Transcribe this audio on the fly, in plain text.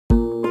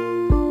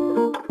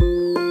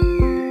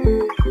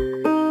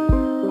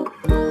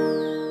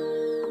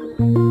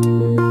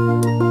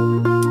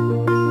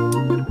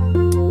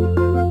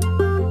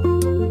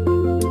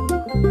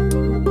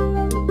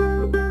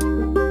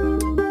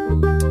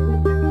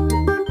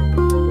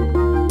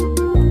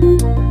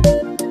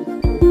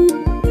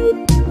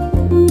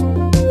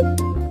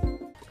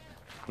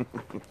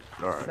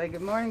Say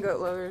good morning,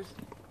 goat lovers.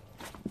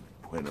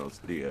 Buenos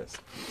dias.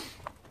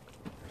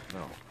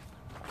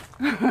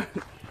 No.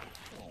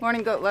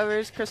 Morning, goat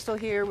lovers. Crystal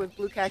here with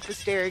Blue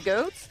Cactus Dairy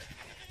Goats.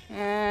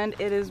 And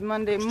it is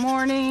Monday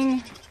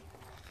morning.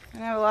 I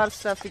have a lot of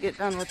stuff to get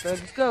done with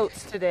the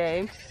goats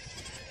today.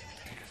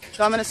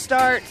 So I'm going to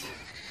start,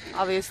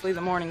 obviously, the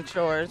morning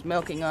chores,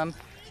 milking them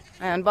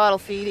and bottle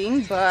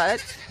feeding,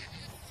 but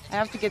I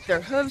have to get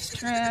their hooves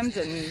trimmed,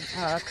 and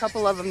a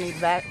couple of them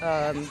need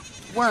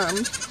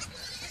wormed.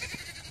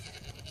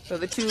 So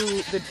the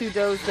two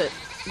does that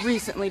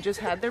recently just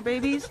had their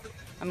babies,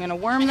 I'm going to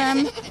worm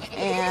them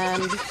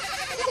and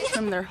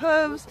trim their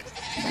hooves.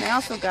 And I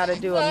also got to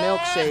do a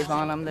milk shave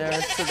on them there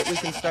so that we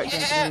can start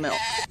drinking milk.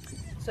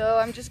 So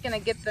I'm just going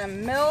to get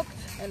them milked,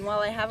 and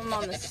while I have them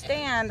on the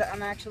stand,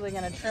 I'm actually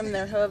going to trim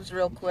their hooves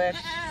real quick.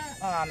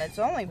 It's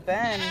only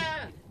been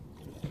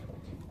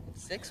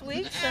 6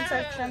 weeks since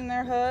I've trimmed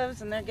their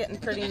hooves, and they're getting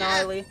pretty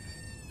gnarly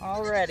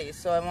already,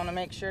 so I want to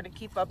make sure to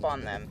keep up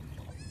on them.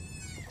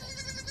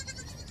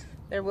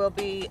 There will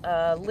be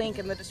a link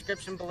in the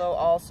description below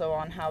also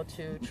on how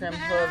to trim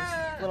hooves,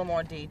 a little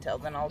more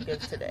detailed than I'll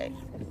give today.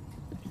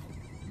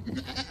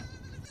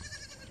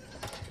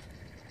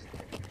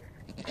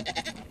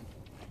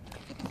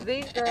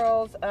 These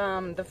girls,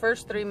 the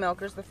first 3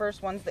 milkers, the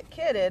first ones that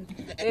kidded,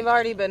 they've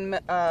already been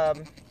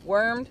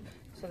wormed,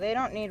 so they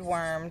don't need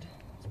wormed.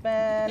 It's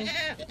been,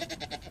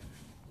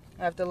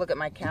 I have to look at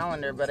my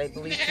calendar, but I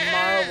believe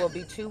tomorrow will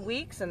be 2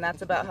 weeks, and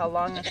that's about how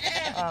long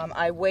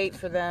I wait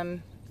for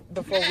them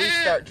before we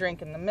start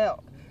drinking the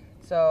milk.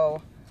 So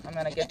I'm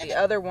going to get the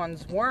other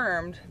ones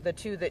wormed, the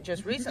 2 that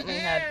just recently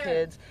had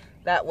kids.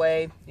 That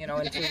way, you know,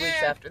 in 2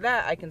 weeks after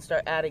that, I can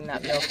start adding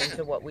that milk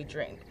into what we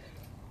drink.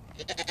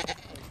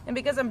 And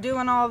because I'm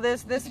doing all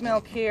this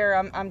milk here,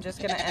 I'm just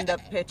going to end up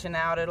pitching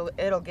out.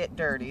 It'll get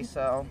dirty,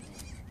 so.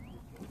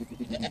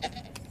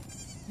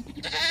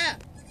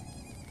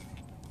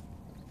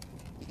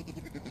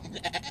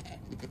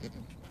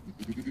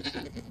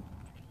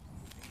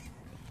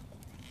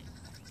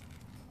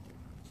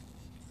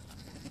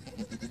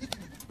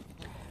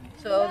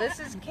 So this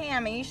is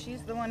Cammie.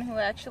 She's the one who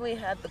actually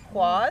had the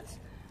quads.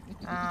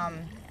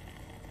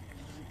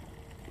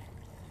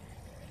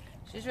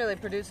 She's really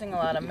producing a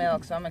lot of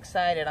milk, so I'm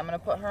excited. I'm going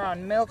to put her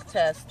on milk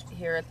test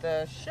here at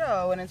the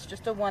show, and it's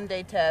just a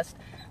 1-day test.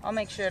 I'll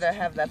make sure to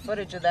have that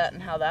footage of that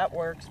and how that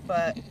works,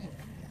 but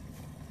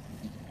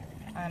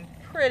I'm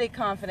pretty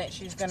confident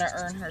she's going to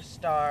earn her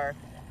star.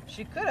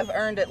 She could have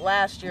earned it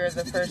last year as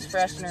the first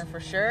freshener for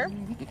sure,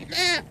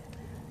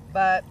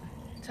 but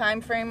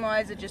time frame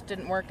wise it just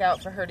didn't work out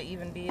for her to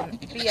even be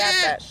at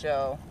that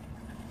show.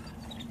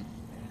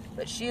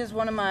 But she is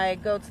one of my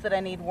goats that I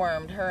need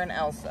wormed, her and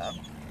Elsa.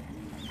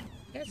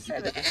 You guys see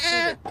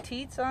the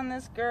teats on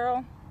this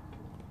girl?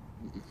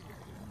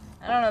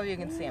 I don't know if you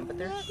can see them, but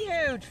they're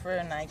huge for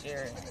a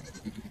Nigerian.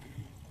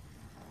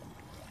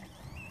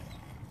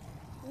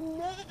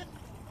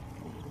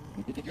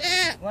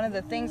 One of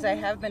the things I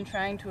have been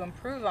trying to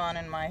improve on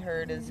in my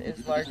herd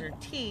is larger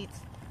teats.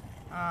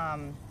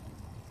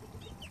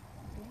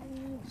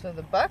 So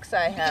the bucks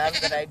I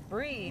have that I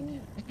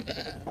breed,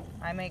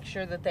 I make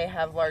sure that they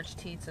have large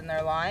teats in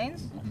their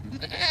lines.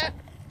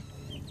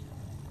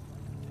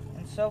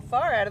 And so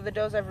far, out of the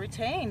does I've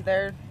retained,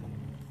 they're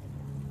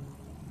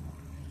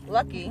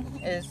Lucky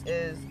is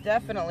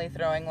definitely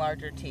throwing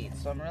larger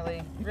teats. So I'm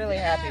really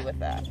happy with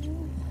that.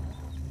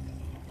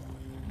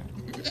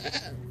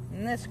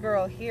 And this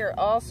girl here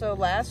also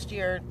last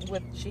year,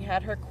 she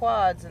had her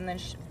quads, and then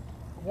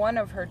one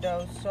of her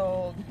does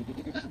sold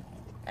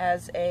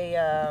as a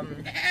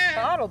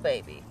bottle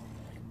baby.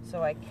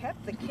 So I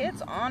kept the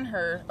kids on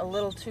her a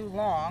little too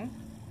long,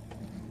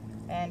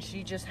 and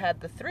she just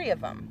had the 3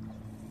 of them.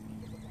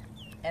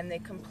 And they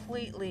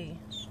completely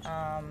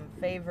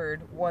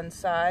favored one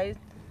side,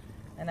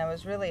 and I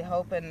was really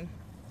hoping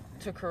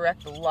to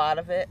correct a lot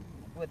of it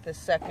with the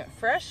second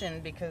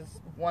freshen,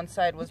 because one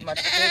side was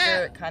much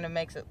bigger. It kind of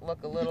makes it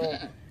look a little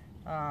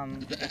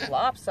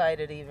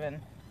lopsided even.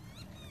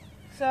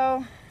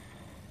 So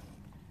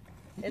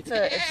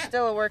it's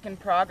still a work in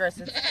progress.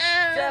 It's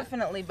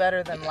definitely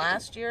better than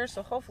last year,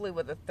 so hopefully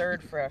with the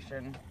 3rd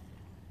freshen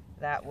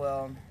that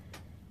will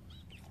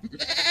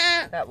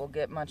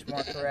get much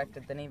more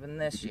corrected than even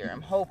this year,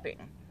 I'm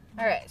hoping.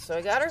 Alright, so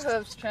I got her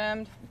hooves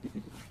trimmed.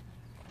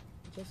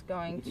 Just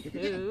going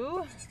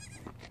to,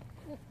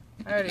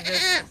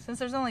 since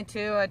there's only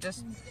 2, I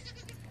just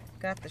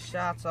got the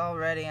shots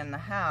already in the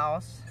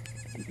house.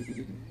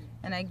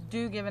 And I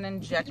do give an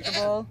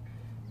injectable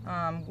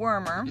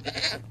wormer.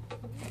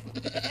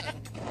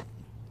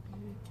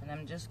 And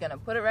I'm just going to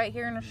put it right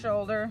here in her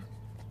shoulder,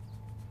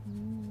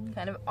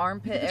 kind of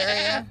armpit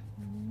area.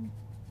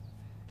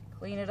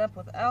 Clean it up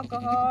with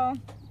alcohol,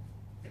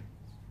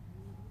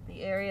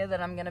 the area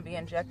that I'm going to be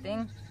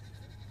injecting.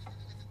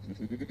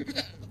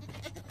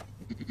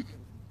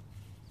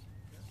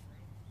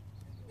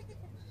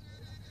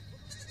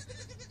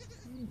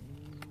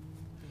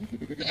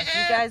 If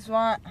you guys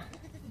want,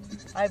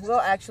 I will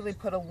actually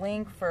put a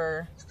link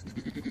for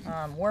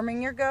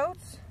worming your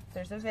goats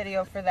there's a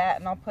video for that,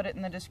 and I'll put it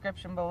in the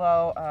description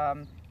below,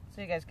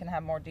 so you guys can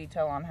have more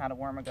detail on how to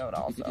worm a goat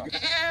also.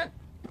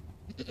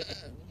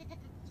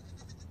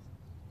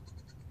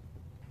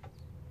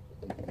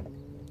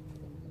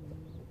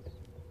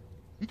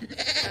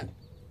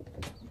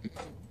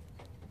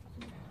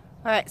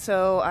 Alright,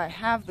 so I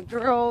have the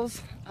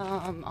girls,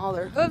 all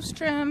their hooves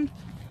trimmed,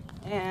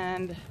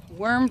 and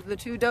wormed the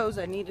 2 does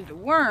I needed to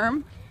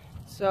worm.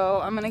 So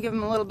I'm going to give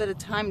them a little bit of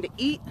time to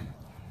eat,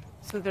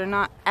 so they're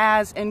not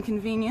as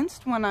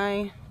inconvenienced when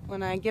I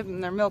give them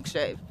their milk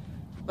shave.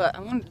 But I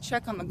wanted to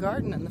check on the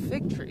garden and the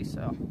fig tree,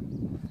 so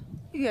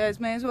you guys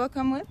may as well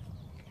come with.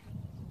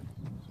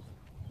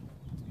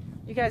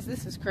 You guys,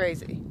 this is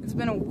crazy. It's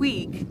been a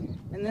week,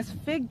 and this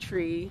fig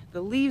tree,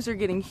 the leaves are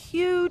getting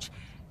huge,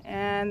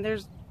 and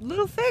there's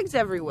little figs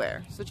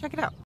everywhere. So check it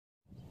out.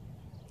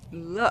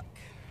 Look.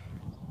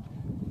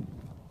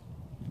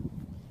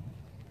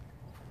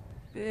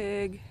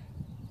 Big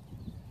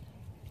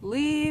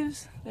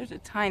leaves. There's a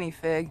tiny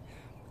fig.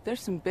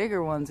 There's some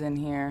bigger ones in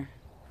here.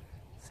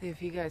 See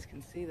if you guys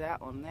can see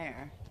that one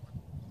there.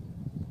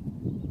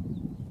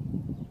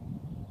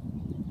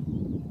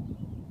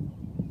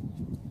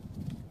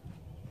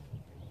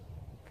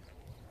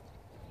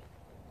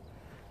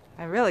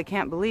 I really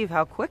can't believe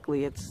how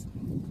quickly it's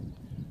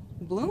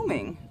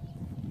blooming.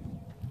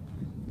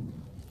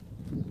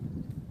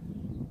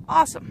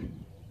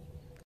 Awesome.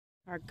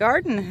 Our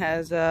garden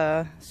has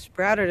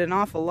sprouted an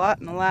awful lot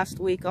in the last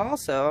week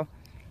also.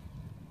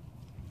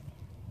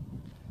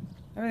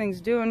 Everything's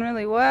doing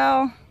really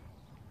well.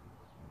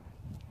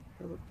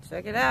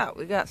 Check it out.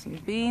 We got some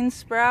beans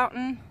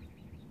sprouting.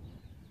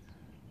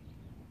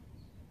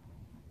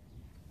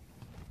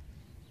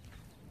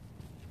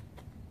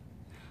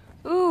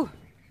 Ooh,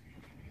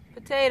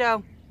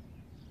 potato.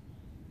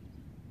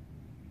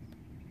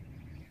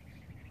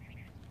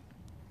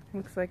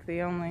 Looks like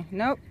the only,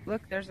 nope,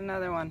 look, there's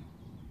another one.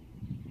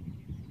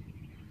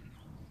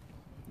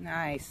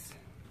 Nice.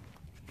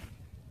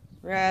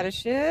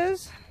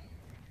 Radishes.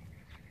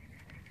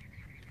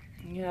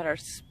 We got our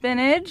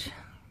spinach.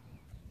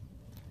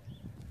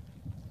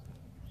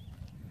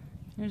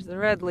 Here's the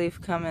red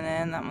leaf coming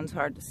in. That one's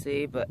hard to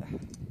see, but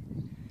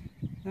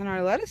then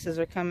our lettuces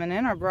are coming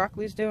in. Our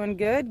broccoli's doing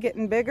good,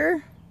 getting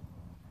bigger.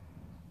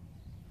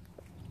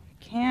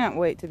 Can't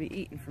wait to be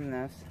eating from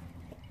this.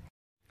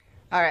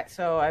 Alright,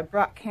 so I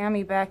brought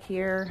Cammie back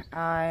here.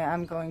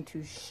 I'm going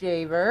to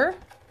shave her.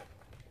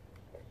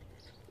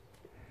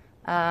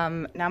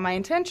 Now my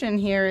intention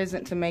here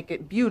isn't to make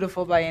it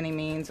beautiful by any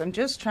means. I'm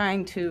just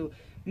trying to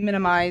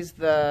minimize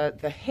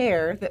the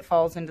hair that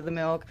falls into the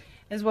milk,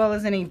 as well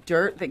as any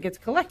dirt that gets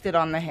collected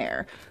on the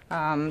hair.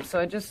 So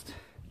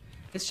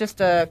it's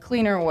just a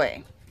cleaner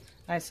way,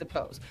 I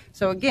suppose.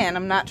 So again,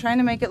 I'm not trying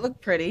to make it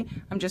look pretty.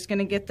 I'm just going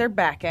to get their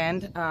back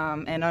end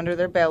and under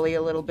their belly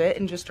a little bit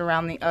and just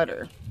around the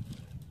udder.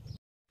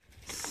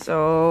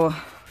 So,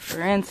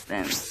 for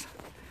instance,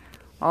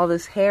 all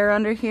this hair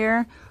under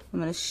here, I'm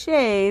going to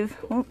shave.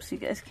 Oops, you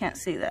guys can't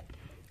see that.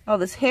 All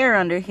this hair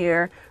under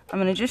here, I'm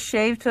going to just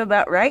shave to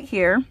about right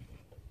here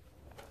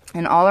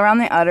and all around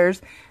the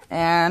udders,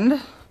 and,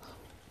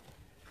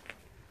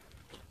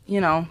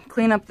 you know,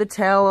 clean up the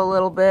tail a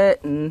little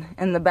bit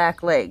and the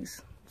back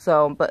legs.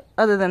 So, but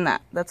other than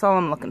that, that's all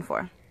I'm looking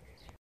for.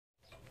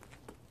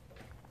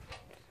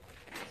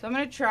 So I'm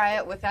going to try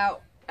it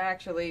without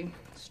actually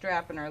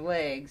strapping her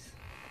legs.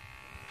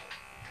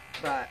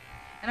 And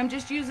I'm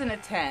just using a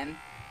 10.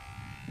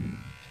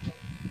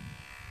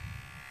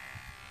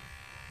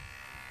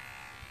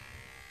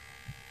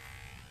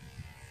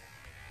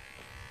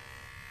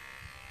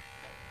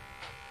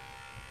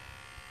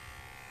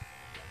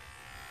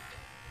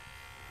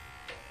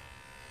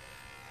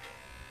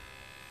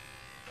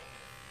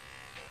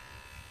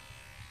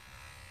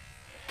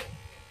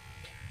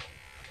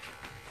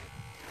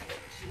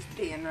 She's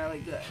being really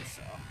good,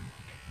 so.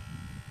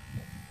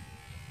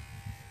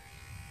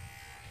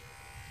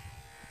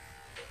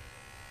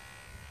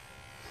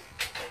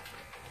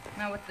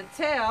 Now with the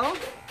tail,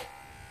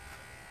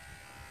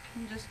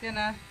 I'm just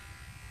gonna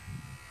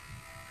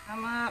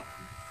come up,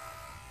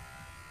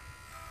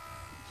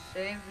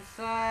 shave the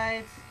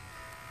sides.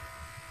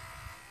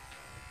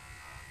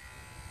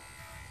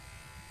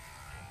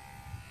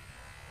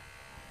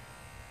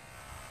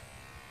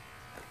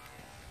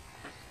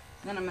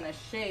 Then I'm gonna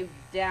shave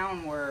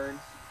downwards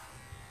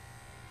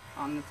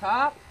on the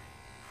top,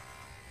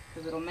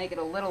 because it'll make it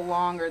a little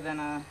longer than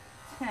a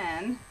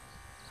 10.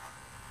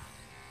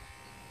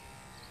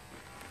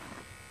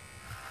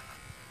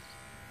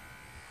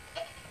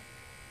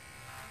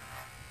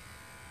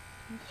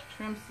 Just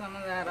trim some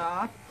of that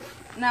off.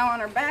 Now on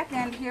her back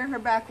end here, her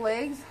back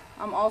legs,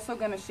 I'm also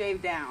going to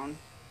shave down.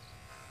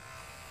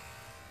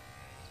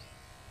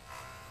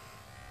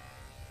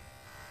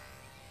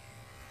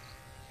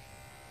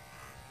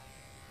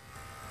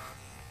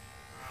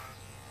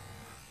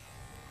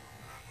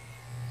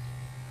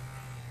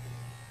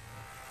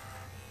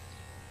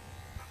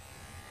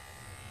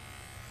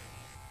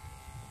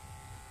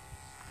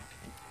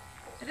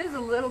 It is a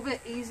little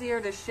bit easier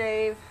to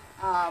shave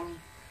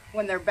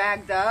when they're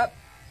bagged up,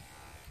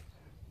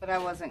 but I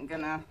wasn't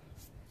gonna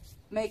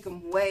make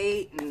them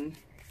wait, and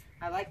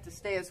I like to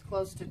stay as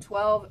close to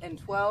 12 and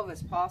 12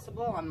 as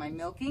possible on my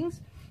milkings.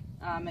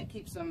 It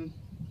keeps them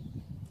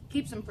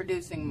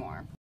producing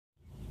more.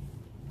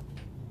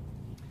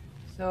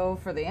 So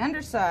for the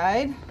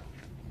underside,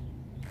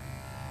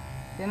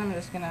 then I'm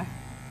just gonna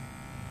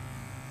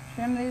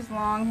trim these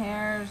long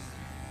hairs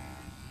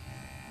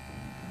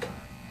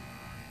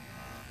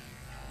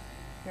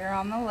here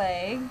on the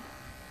leg.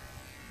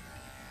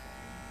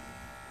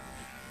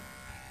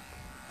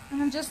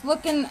 And I'm just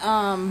looking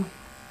about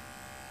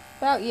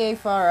yay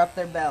far up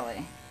their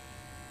belly.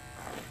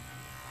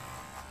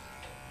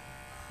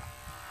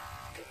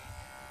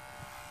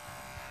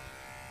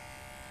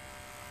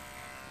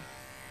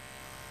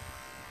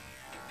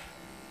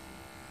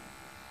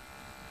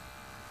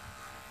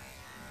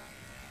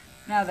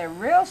 Now they're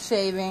real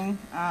shaving,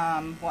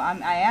 well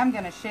I am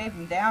going to shave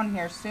them down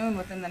here soon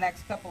within the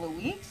next couple of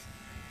weeks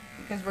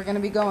because we're going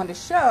to be going to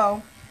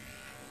show.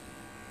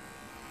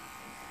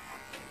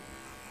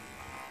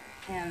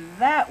 And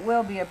that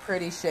will be a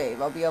pretty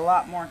shave. I'll be a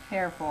lot more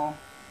careful.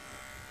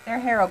 Their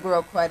hair will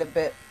grow quite a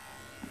bit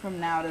from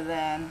now to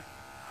then.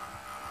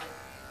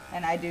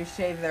 And I do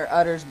shave their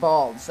udders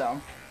bald, so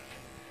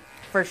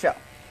for show.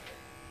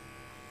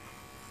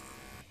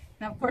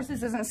 Now, of course,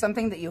 this isn't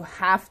something that you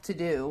have to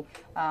do.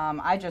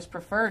 I just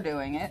prefer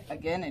doing it.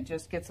 Again, it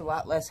just gets a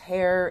lot less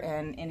hair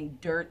and any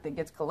dirt that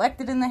gets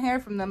collected in the hair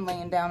from them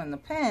laying down in the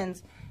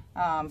pens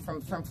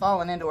from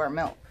falling into our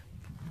milk.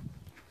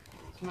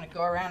 So I'm going to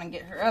go around and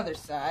get her other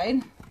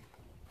side.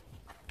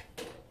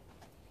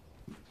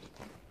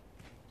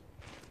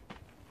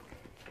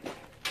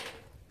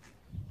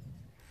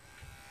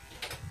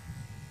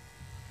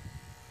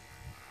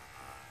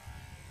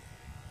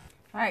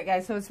 Alright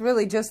guys, so it's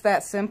really just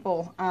that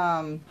simple.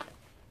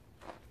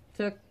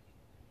 Took,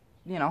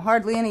 you know,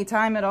 hardly any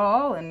time at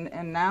all,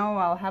 and now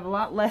I'll have a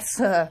lot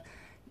less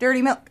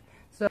dirty milk.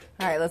 So,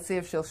 alright, let's see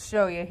if she'll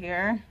show you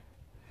here.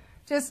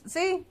 Just,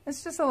 see,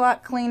 it's just a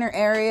lot cleaner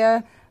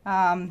area.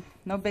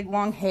 No big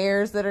long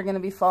hairs that are going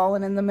to be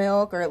falling in the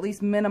milk, or at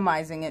least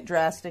minimizing it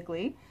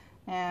drastically.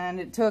 And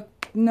it took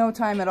no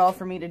time at all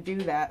for me to do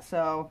that,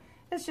 so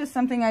it's just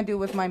something I do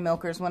with my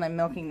milkers when I'm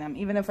milking them.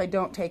 Even if I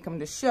don't take them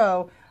to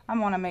show, I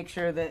want to make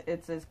sure that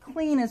it's as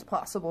clean as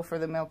possible for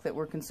the milk that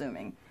we're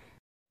consuming.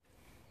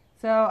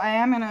 So I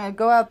am going to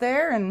go out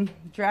there and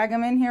drag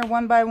them in here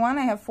one by one.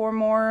 I have 4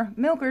 more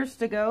milkers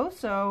to go,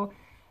 so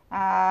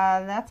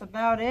that's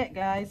about it,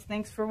 guys.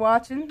 Thanks for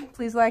watching.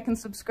 Please like and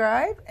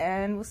subscribe,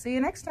 and we'll see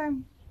you next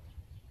time.